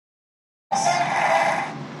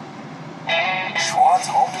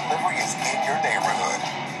in your neighborhood.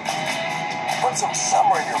 Put some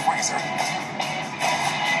summer in your freezer.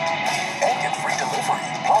 And get free delivery,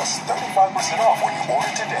 plus 35% off when you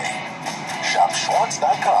order today. Shop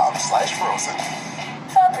Schwartz.com/frozen.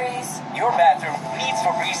 Febreze. Your bathroom needs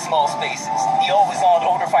Febreze small spaces. The always-on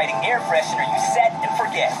odor-fighting air freshener you set and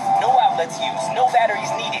forget. No outlets used, no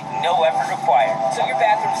batteries needed, no effort required. So your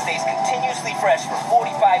bathroom stays continuously fresh for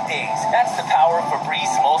 45 days. That's the power of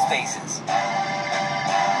Febreze small spaces.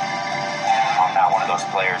 I'm not one of those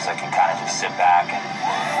players that can kind of just sit back and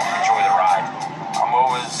enjoy the ride. I'm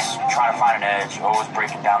always trying to find an edge, always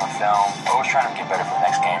breaking down the film, always trying to get better for the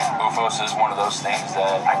next game. UFOS is one of those things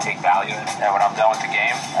that I take value in. And when I'm done with the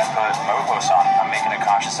game, I put my UFOS on. I'm making a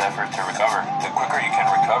conscious effort to recover. The quicker you can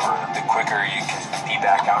recover, the quicker you can be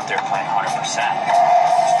back out there playing 100%.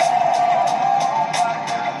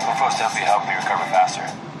 UFOS definitely help me recover faster.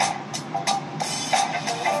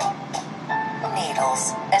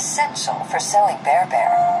 Needles, essential for sewing Bear,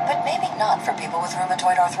 but maybe not for people with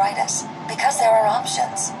rheumatoid arthritis, because there are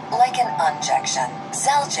options, like an injection.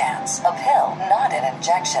 Xeljanz, a pill, not an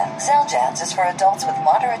injection. Xeljanz is for adults with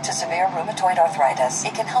moderate to severe rheumatoid arthritis.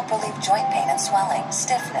 It can help relieve joint pain and swelling,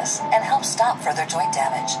 stiffness, and help stop further joint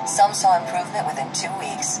damage. Some saw improvement within 2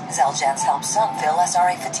 weeks. Xeljanz helps some feel less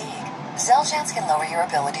RA fatigue. Xeljanz can lower your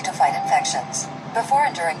ability to fight infections. Before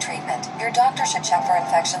and during treatment, your doctor should check for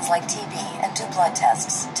infections like TB and do blood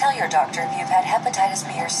tests. Tell your doctor if you've had hepatitis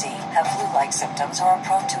B or C, have flu-like symptoms, or are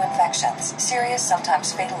prone to infections. Serious,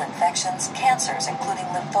 sometimes fatal infections, cancers, including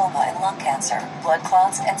lymphoma and lung cancer, blood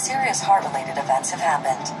clots, and serious heart-related events have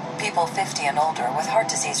happened. People 50 and older with heart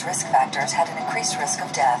disease risk factors had an increased risk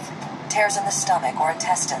of death. Tears in the stomach or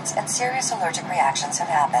intestines and serious allergic reactions have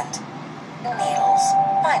happened. Needles,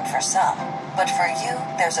 fine for some, but for you,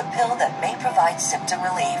 there's a pill that may provide symptom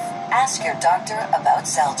relief. Ask your doctor about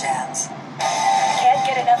Xeljanz. Can't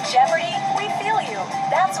get enough Jeopardy? We feel you.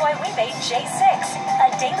 That's why we made J6, a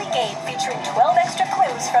daily game featuring 12 extra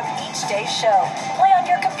clues from each day's show. Play on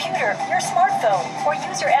your computer, your smartphone, or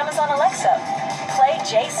use your Amazon Alexa. Play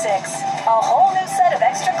J6, a whole new set of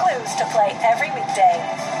extra clues to play every weekday.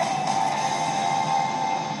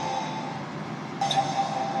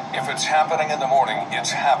 If it's happening in the morning,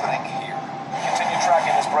 it's happening here. Continue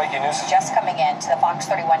tracking this breaking news. Just coming in to the Fox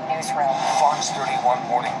 31 newsroom. Fox 31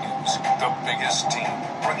 Morning News, the biggest team,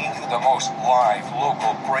 bringing you the most live,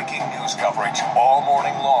 local breaking news coverage all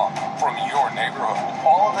morning long from your neighborhood.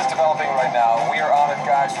 All of this developing right now, we are on it,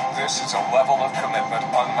 guys. This is a level of commitment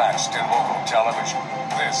unmatched in local television.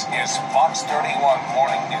 This is Fox 31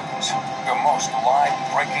 Morning News, the most live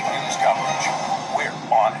breaking news coverage. We're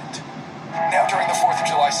on it. Now during the 4th of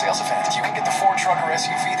July sales event, you can get the Ford truck or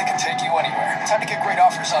SUV that can take you anywhere. Time to get great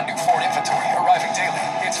offers on new Ford inventory arriving daily.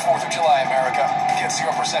 It's 4th of July, America. Get 0%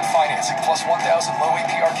 financing plus 1,000 low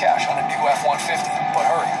APR cash on a new F-150. But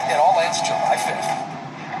hurry, it all ends July 5th.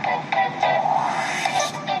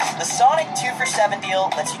 The Sonic 2 for $7 deal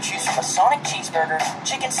lets you choose from a Sonic cheeseburger,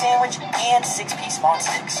 chicken sandwich, and 6-piece Mont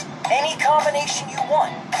Sticks. Any combination you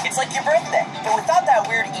want. It's like your birthday, but without that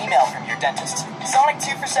weird email from your dentist. Sonic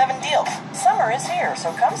 2 for $7 deal. Summer is here,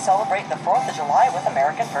 so come celebrate the 4th of July with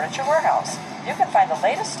American Furniture Warehouse. You can find the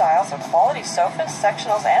latest styles of quality sofas,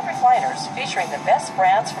 sectionals, and recliners featuring the best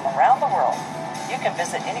brands from around the world. You can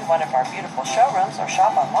visit any one of our beautiful showrooms or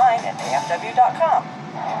shop online at afw.com.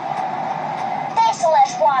 Thanks to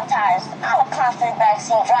Les Schwab Tires. I'm a confident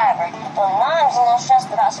backseat driver, but Mom's a little stressed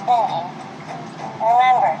about spending.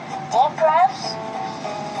 Remember, deep breaths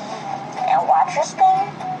and watch your speed.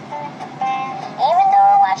 Even though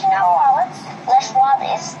we're watching our wallets, Les Schwab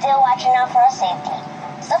is still watching out for our safety.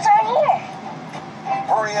 So turn here.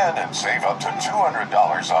 Hurry in and save up to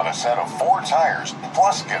 $200 on a set of 4 tires,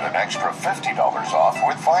 plus get an extra $50 off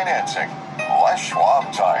with financing. Les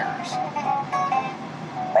Schwab Tires.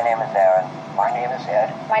 My name is Aaron. My name is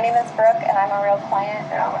Ed. My name is Brooke, and I'm a real client.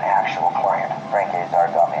 And I'm an actual client. Frank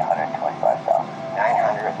Azar got me $125,000.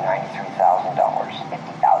 $993,000.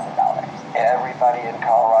 $50,000. Everybody in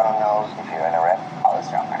Colorado knows if you're in a wreck, call the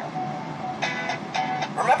drummer.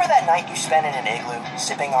 Remember that night you spent in an igloo,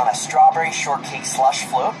 sipping on a strawberry shortcake slush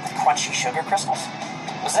float with crunchy sugar crystals?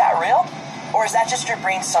 Was that real? Or is that just your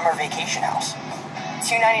brain's summer vacation house?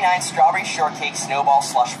 $2.99 strawberry shortcake snowball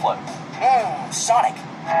slush float. Sonic.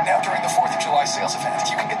 Now during the 4th of July sales event,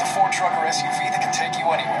 you can get the Ford truck or SUV that can take you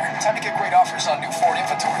anywhere. Time to get great offers on new Ford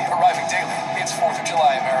inventory arriving daily. It's 4th of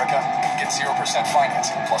July, America. Get 0%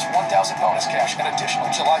 financing plus 1,000 bonus cash and additional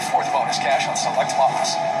July 4th bonus cash on select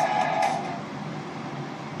models.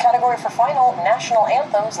 Category for final, national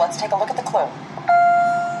anthems. Let's take a look at the clue.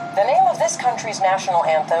 The name of this country's national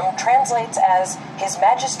anthem translates as His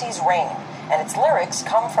Majesty's Reign and its lyrics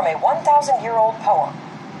come from a 1,000-year-old poem.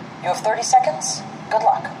 You have 30 seconds. Good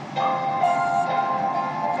luck.